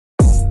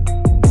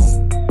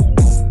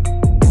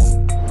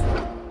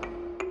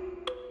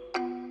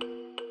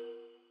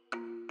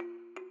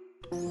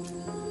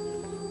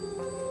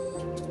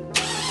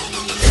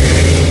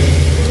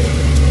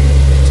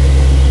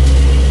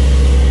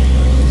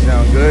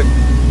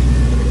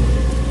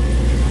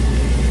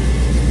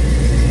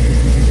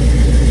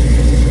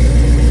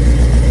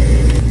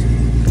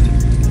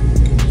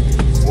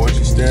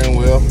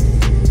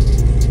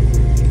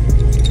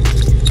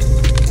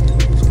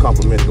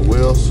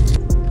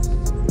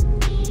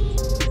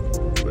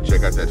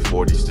check out that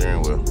 4G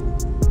steering wheel.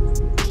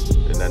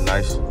 Isn't that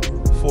nice?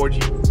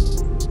 4G.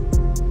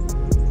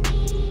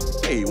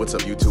 Hey, what's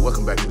up YouTube?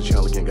 Welcome back to the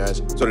channel again, guys.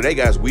 So today,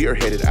 guys, we are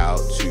headed out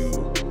to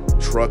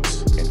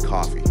Trucks and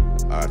Coffee.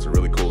 It's a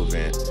really cool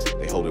event.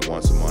 They hold it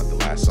once a month, the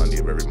last Sunday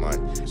of every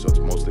month. So it's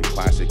mostly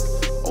classic,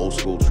 old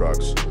school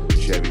trucks,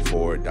 Chevy,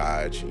 Ford,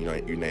 Dodge, you know,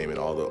 you name it,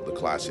 all the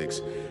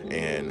classics.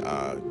 And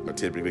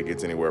typically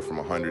gets anywhere from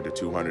 100 to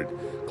 200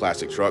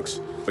 classic trucks.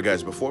 But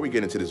guys, before we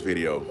get into this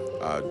video,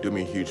 do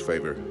me a huge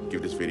favor,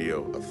 give this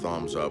video a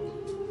thumbs up,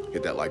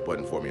 hit that like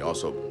button for me.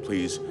 Also,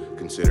 please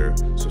consider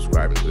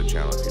subscribing to the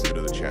channel if you're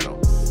new to the channel.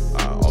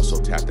 Also,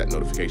 tap that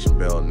notification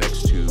bell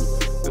next to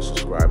the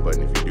subscribe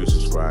button if you do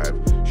subscribe.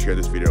 Share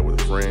this video with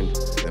a friend,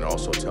 and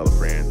also tell a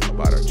friend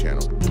about our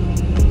channel.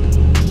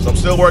 So I'm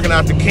still working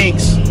out the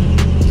kinks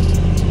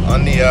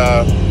on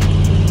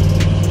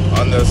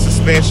the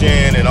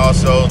suspension and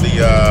also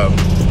the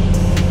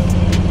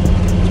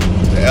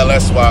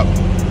LS swap.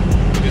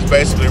 Just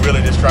basically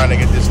really just trying to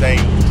get this thing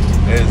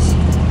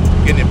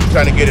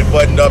trying to get it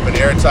buttoned up and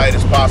airtight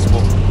as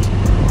possible,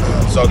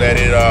 so that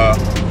it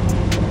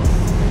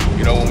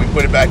you know, when we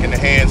put it back in the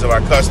hands of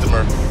our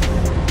customer,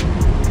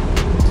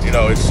 you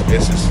know, it's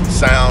as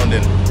sound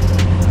and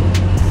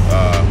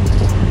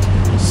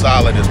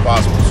solid as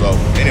possible. So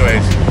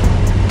anyways,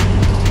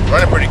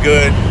 running pretty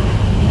good.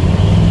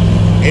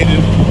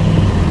 Engine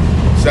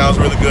sounds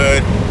really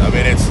good. I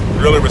mean, it's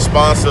really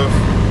responsive,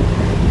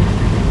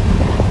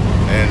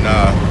 and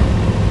the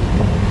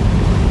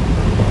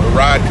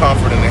ride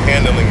comfort and the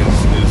handling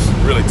is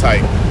really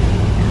tight,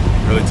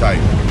 really tight.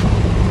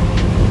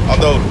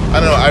 Although I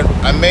don't know,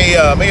 I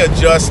may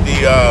adjust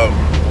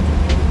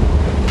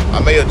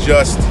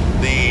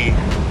the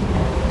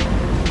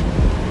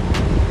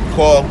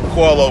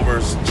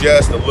coilovers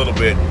just a little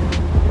bit,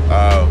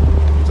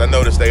 because I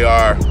noticed they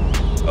are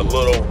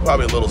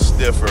probably a little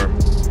stiffer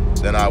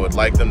than I would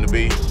like them to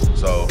be.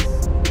 So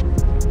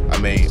I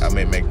may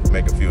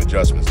make a few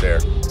adjustments there.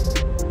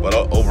 But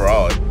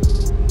overall, it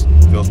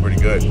feels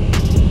pretty good.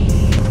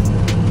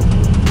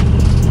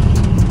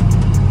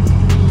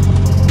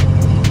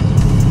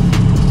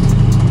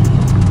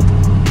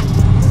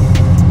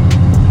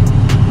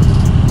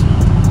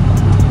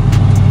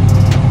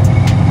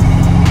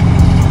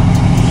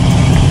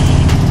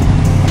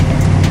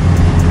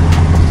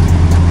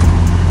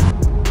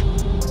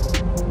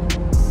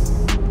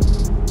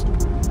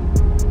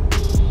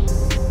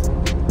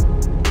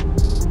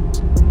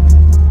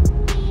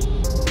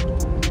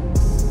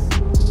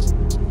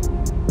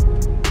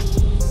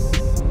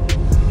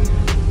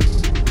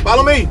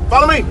 Follow me,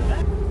 follow me.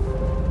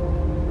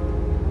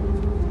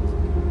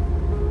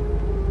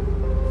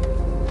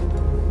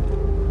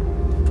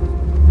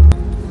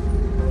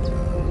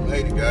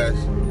 Made it, guys.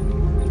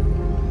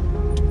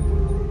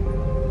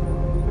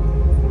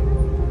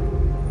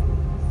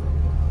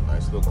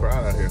 Nice little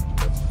crowd out here.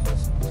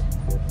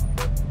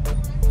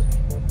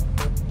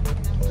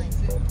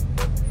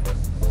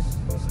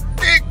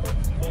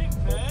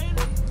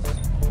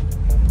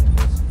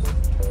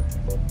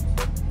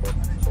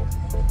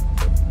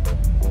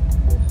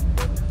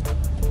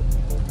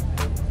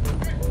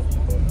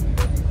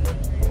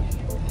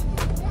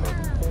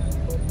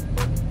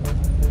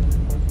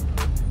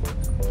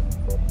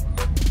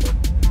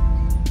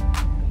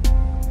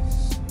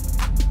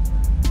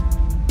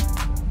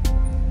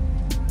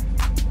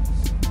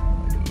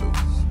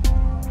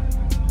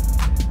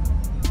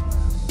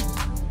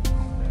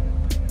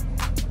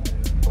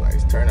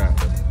 Turnout.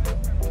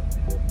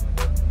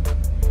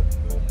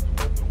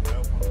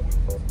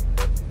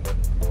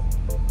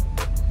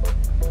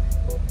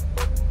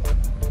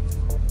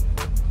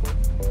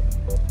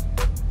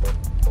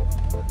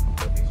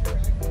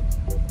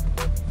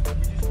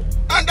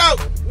 Undo!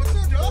 What's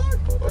up, dog?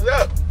 What's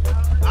up?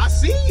 I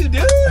see you,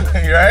 dude.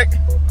 You right?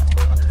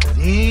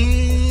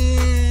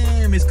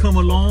 Damn, it's come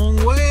a long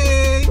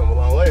way. Come a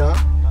long way, huh?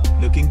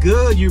 Looking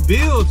good. Your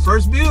build,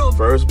 first build.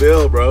 First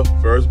build, bro.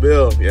 First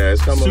build. Yeah,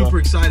 it's coming. Super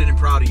excited and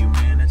proud of you,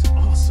 man. That's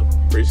awesome.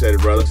 Appreciate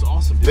it, brother. That's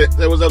awesome, dude.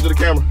 Say what's up to the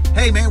camera.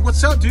 Hey, man,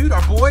 what's up, dude?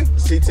 Our boy.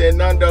 C10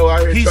 Nando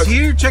out here. He's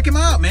here. Check him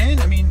out, man.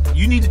 I mean,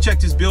 you need to check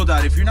this build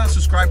out. If you're not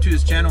subscribed to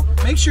his channel,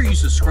 make sure you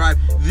subscribe.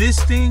 This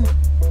thing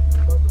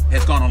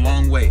has gone a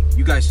long way.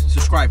 You guys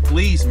subscribe,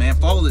 please, man.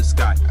 Follow this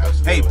guy.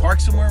 Absolutely. Hey, park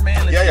somewhere,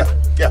 man. Yeah.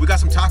 We got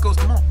some tacos.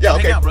 Come on. Yeah, Hang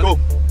okay, out, brother. cool.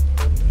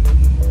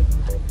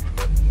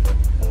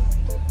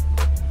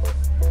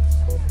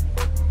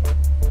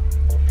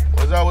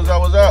 What's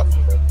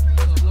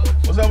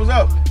up? What's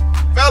up?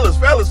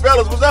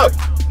 Fellas, what's up?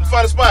 Let's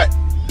find a spot.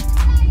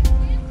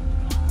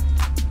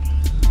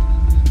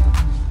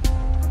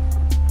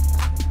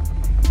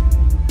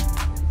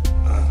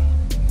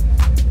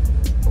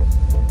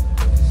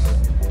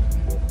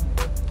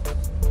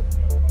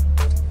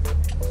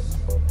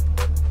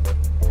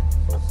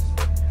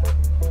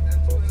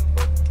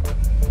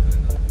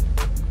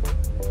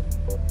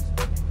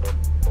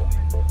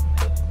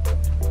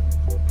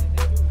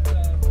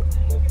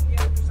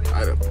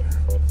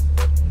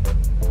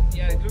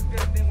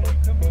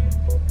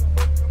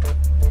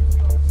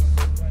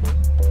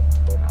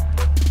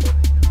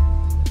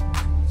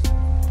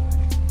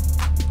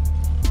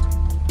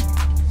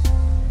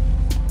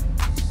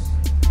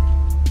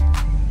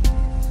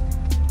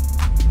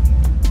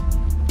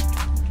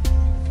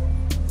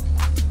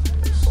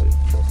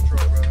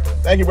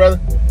 Thank you,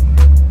 brother.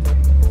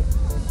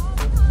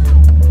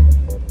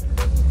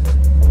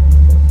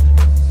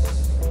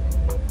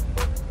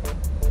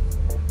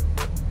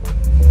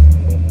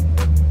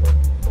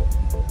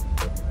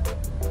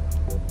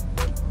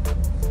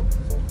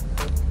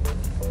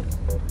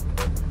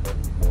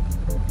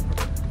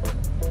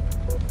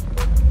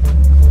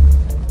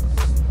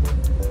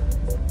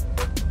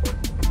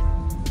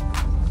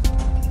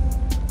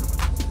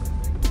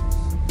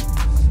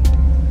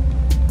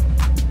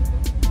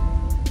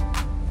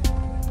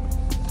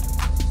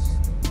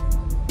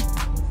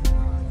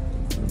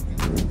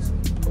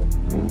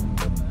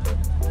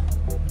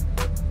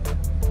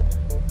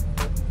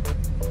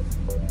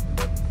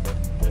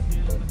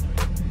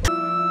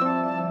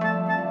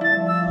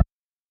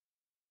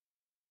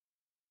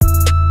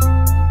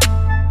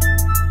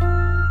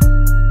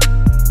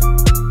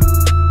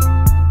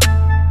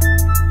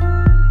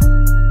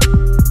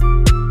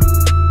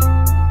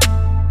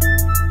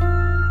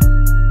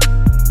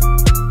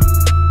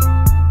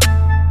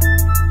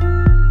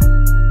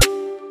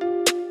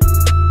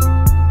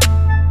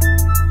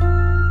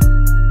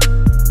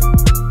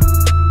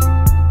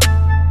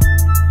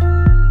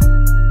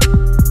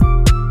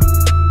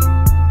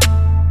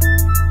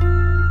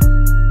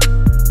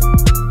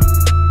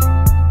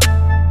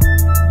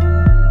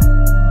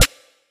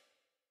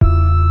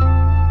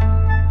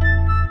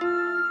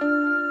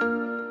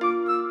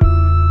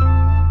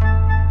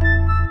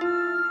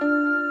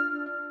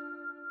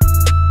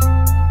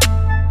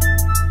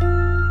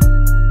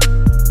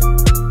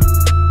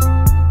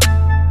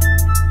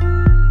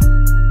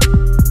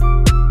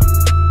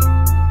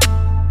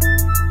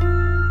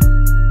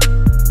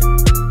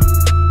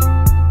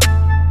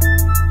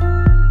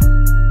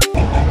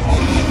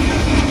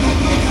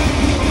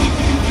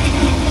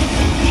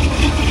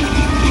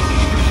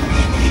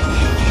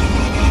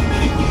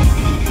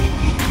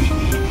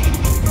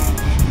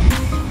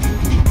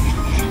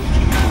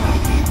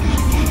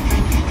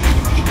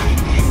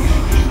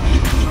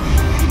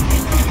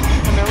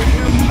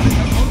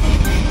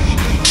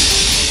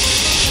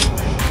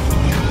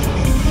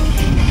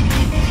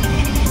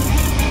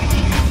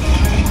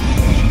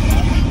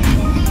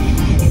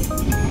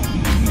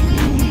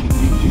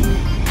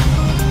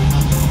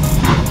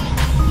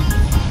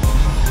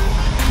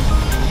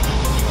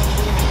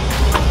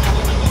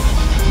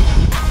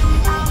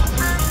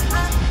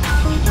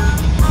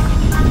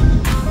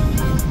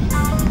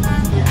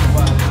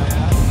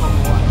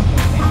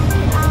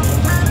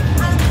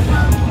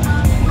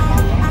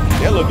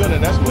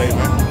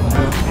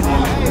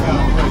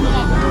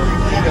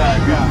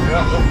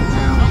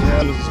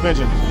 The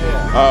suspension.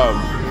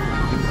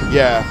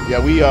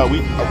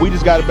 We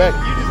just got it back.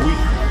 We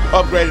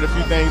upgraded a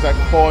few things like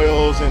the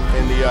coils and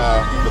the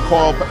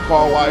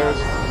coil wires.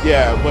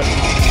 Yeah, but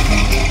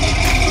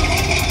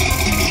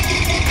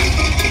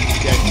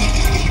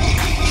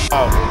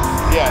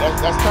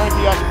that's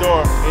turnkey out the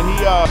door, and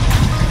he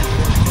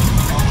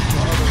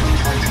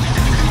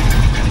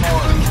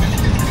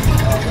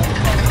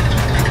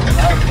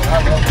I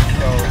love it.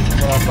 So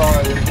when I saw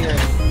it in here.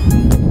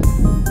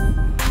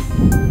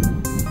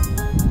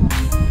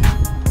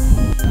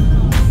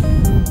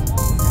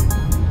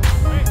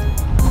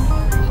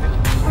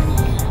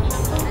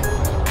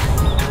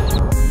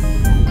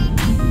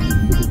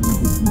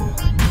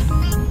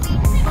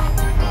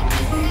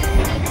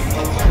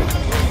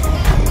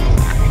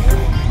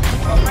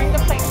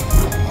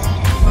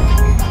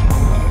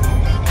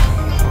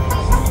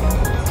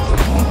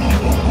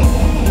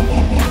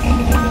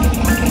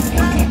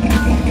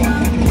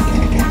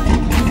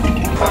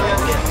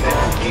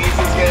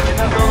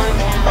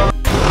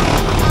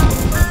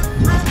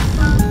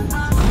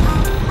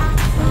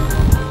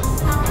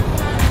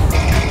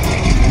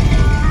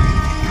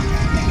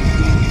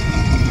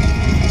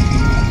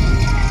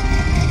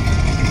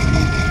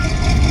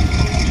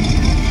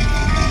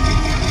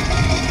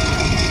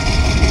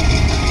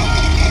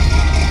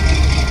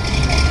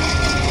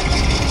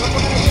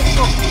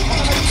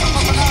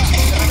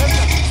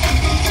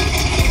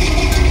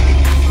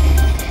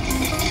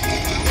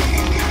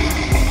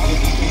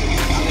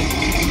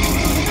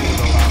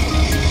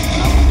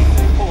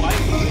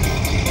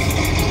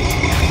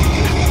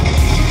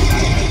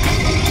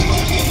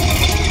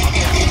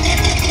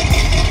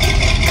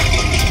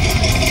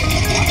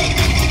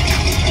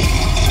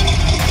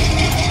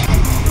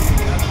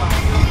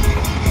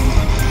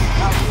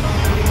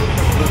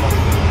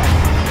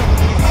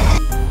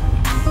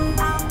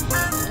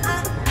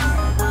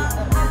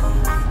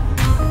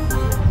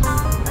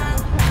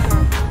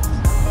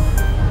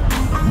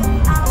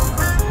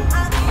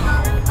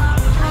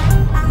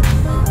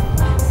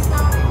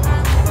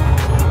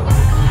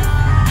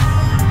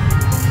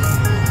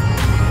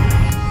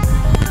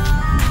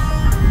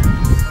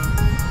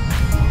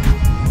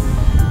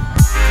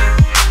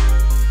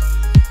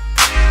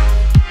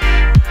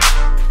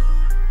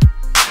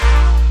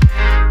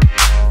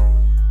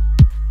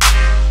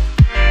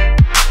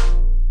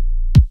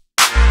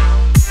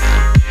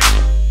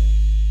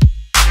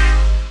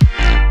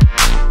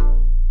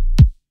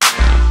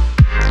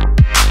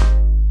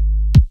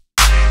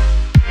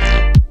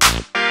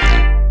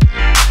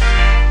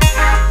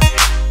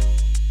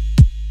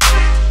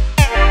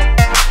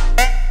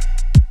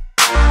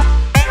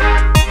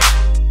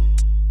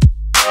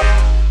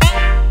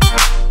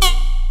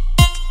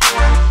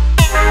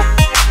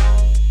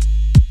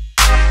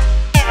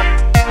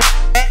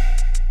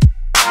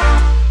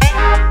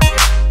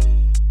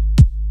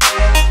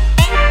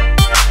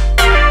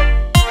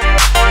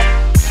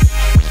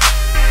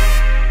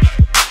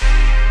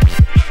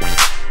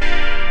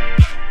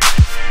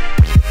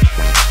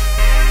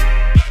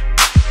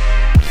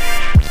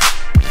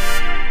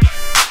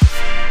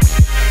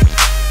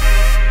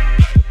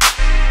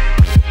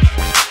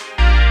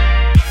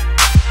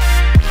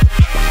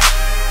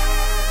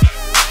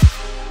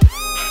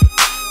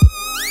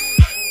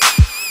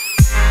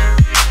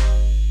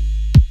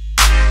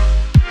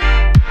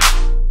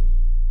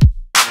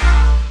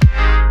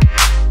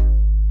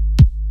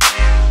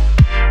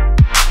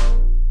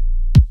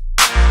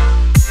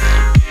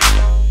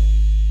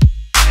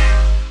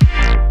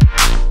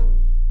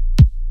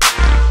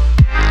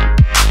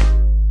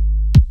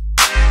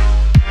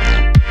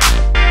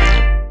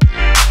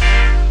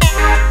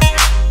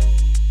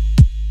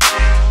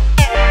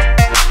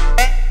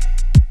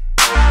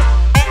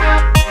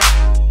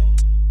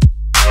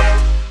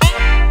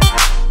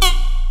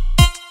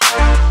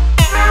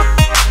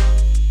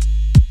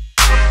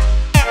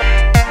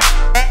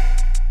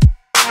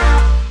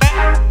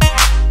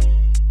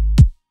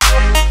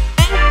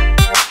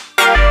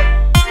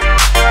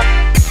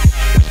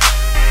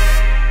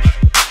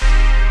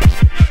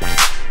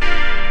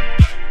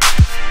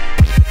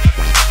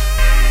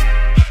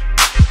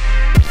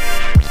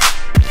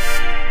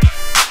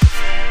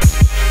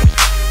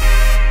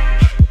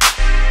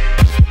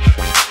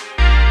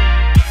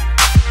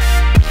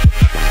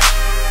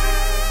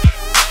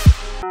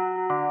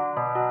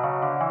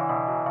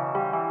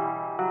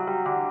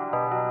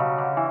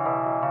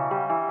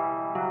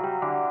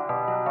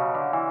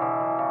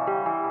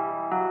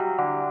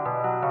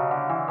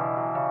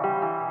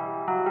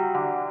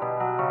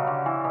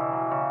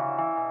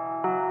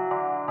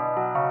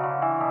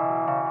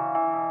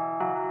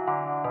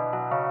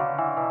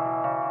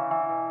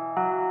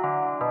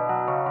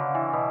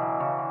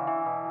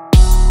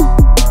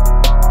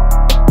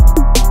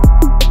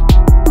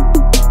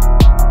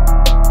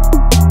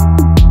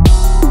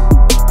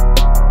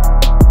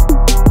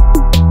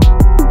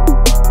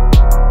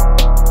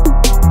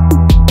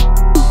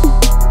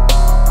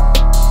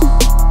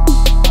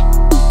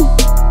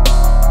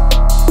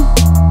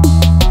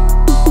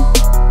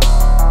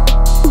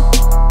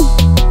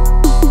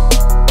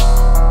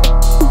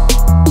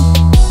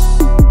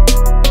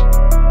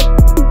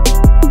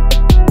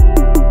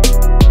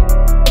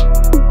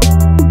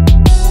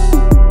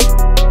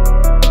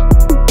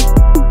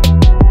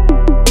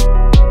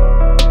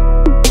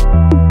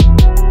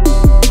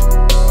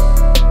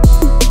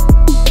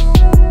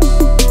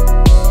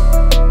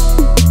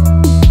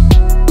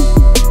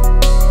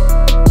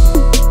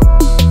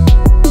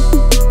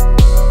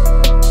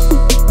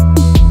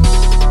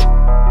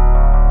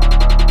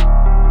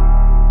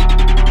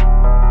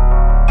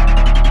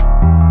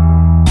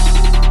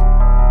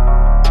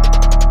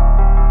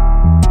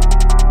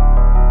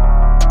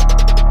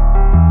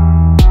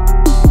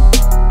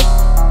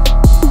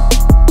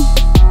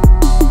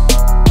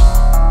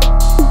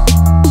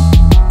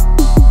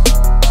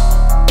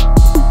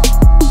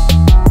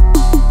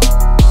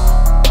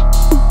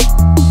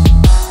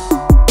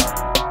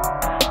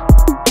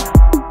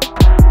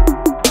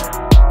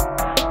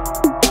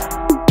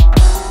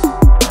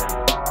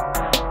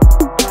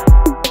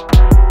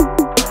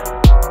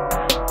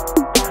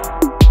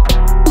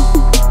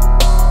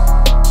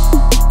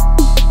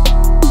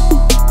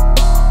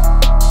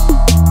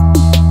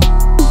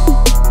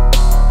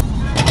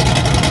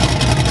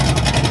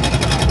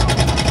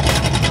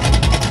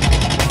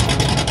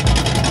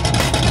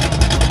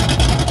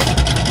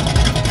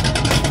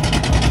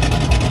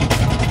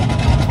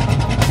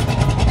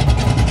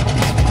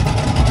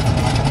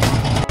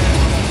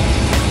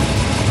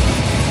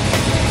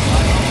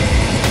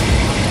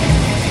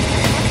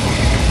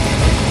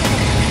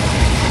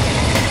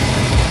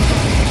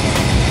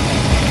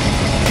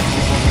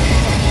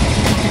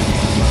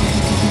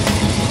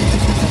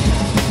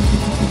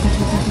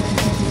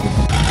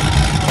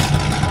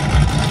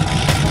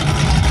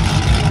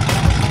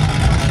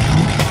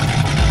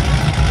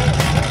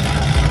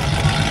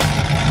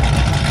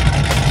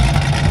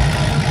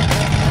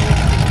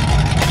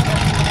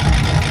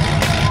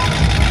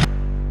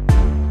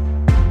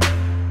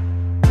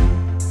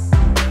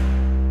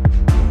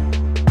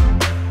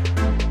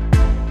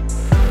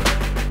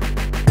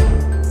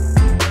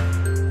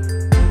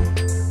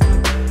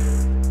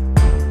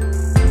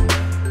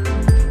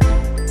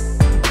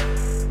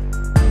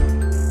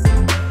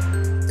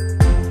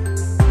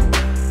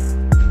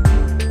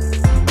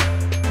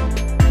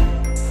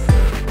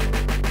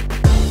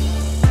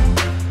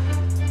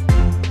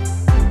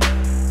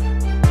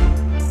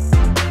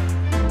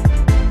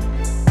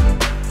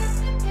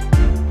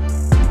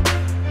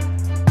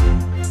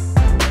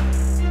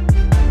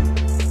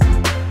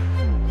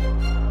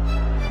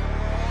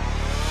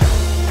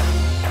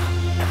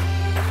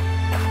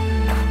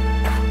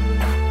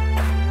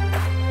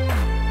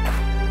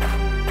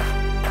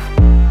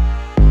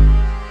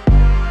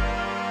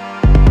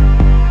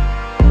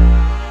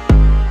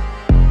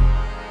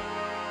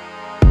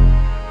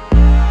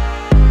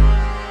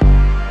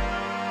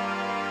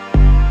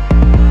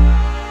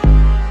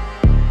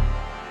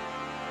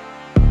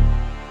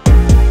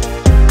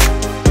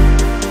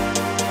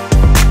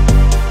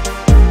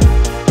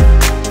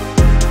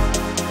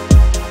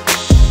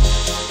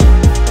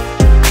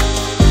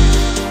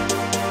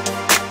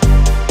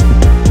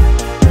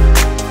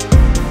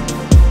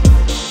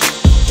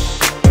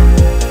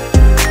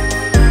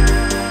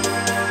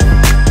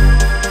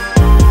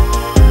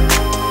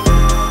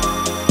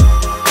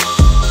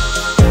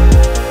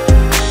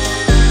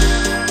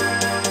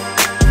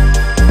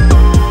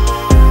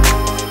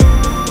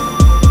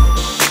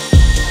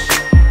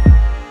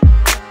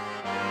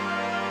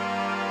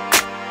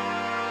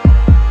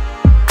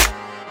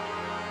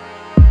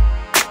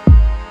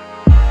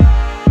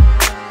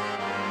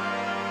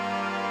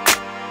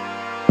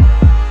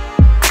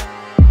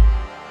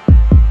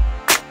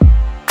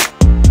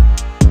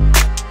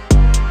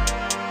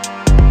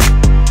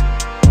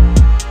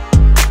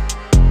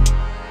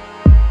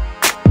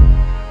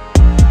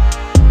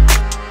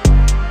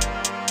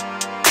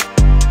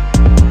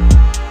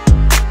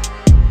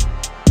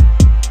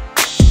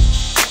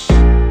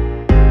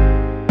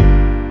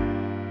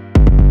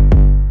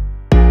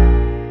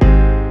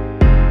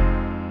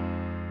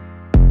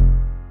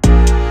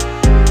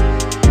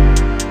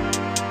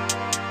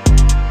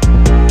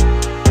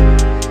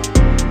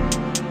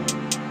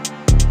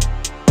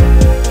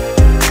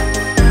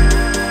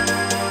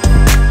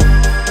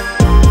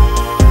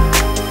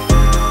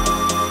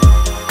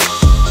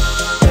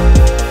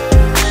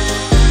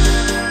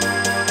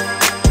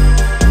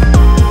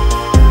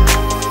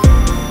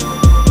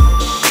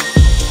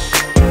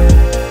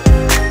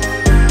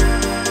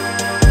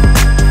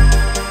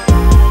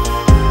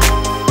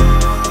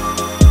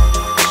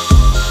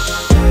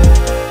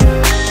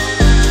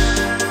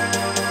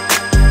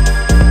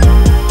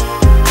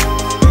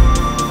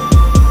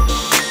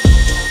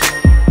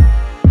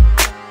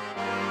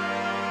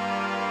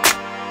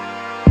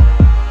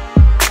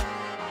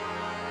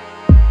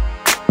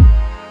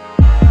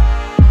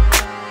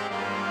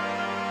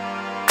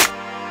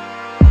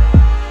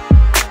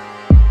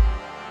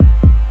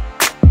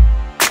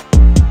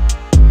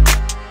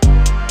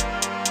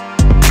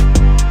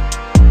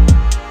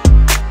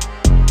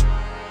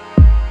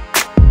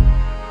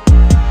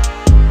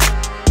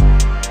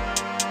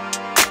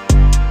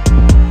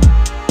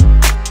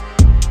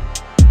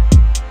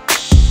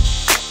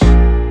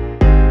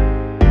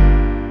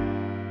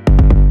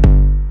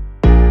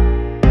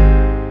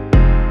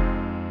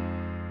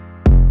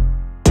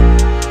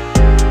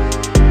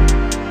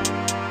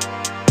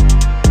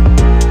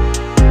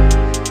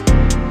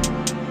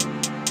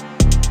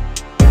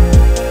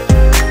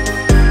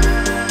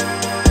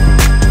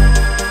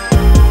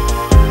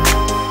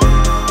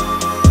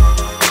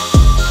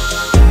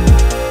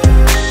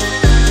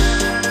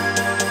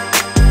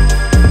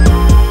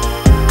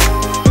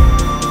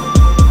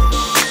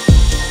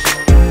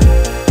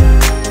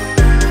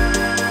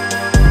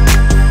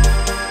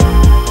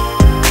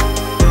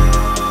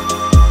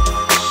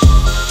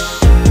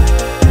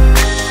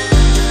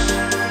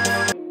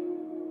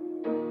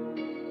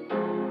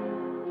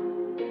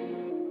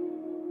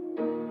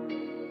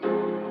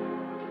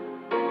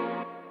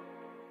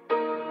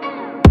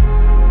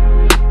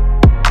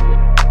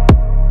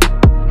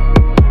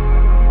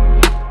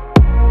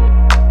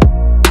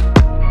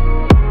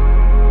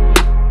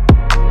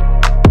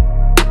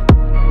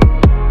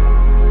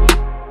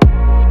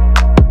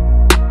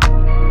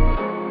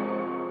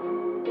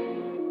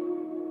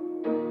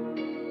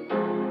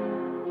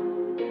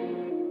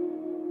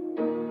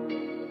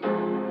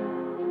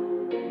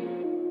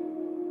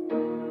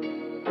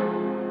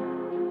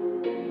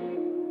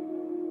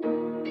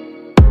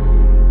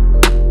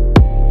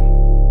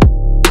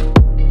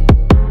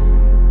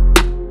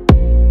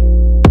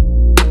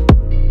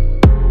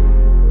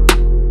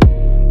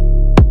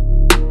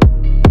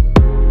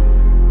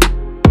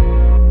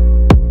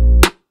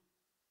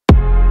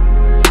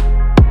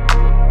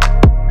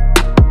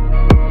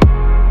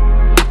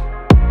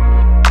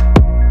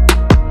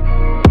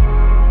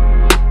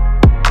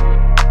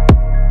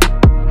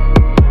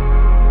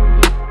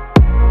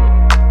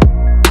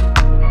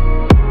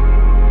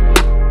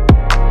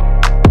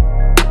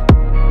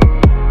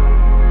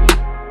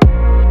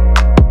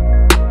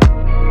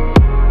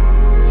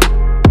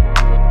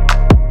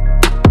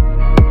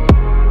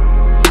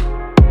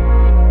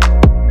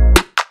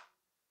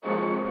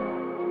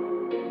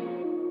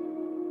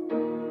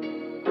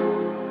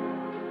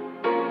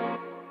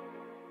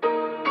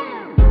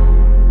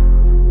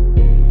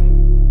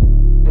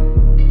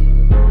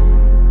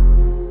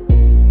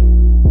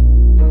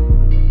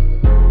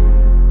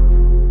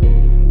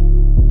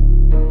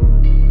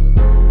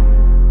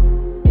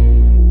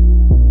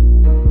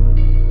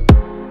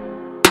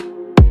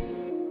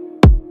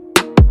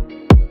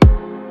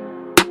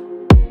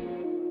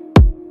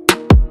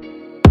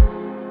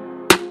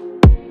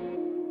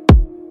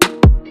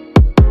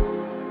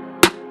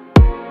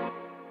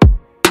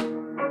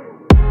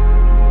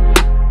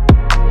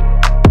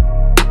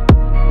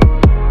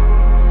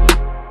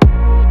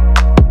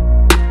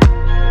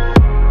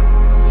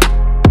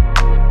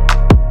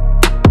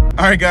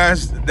 All right,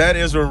 guys, that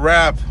is a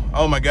wrap.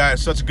 Oh my God,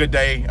 it's such a good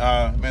day.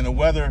 Man, the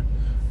weather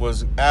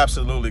was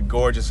absolutely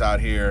gorgeous out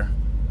here.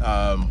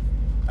 I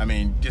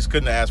mean, just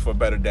couldn't have asked for a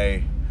better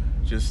day.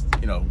 Just,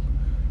 you know,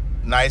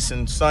 nice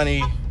and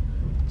sunny,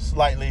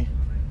 slight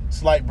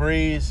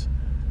breeze.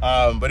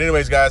 But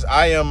anyways, guys,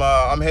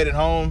 I'm headed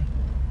home.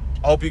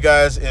 I hope you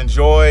guys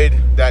enjoyed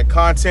that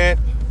content.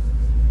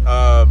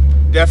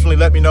 Definitely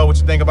let me know what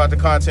you think about the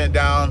content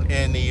down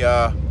in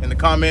the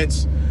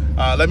comments.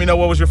 Let me know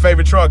what was your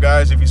favorite truck,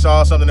 guys. If you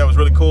saw something that was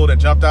really cool, that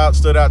jumped out,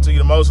 stood out to you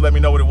the most, let me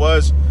know what it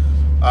was.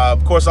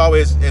 Of course,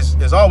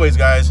 as always,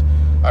 guys,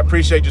 I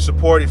appreciate your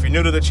support. If you're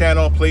new to the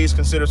channel, please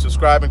consider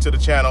subscribing to the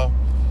channel.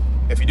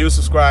 If you do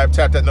subscribe,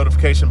 tap that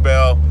notification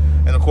bell.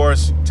 And of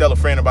course, tell a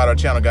friend about our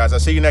channel, guys. I'll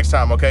see you next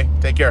time, okay?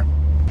 Take care.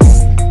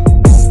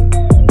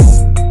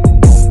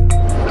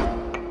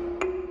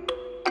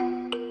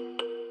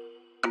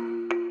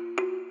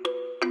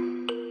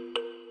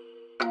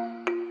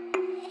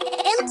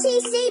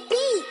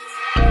 MTCB.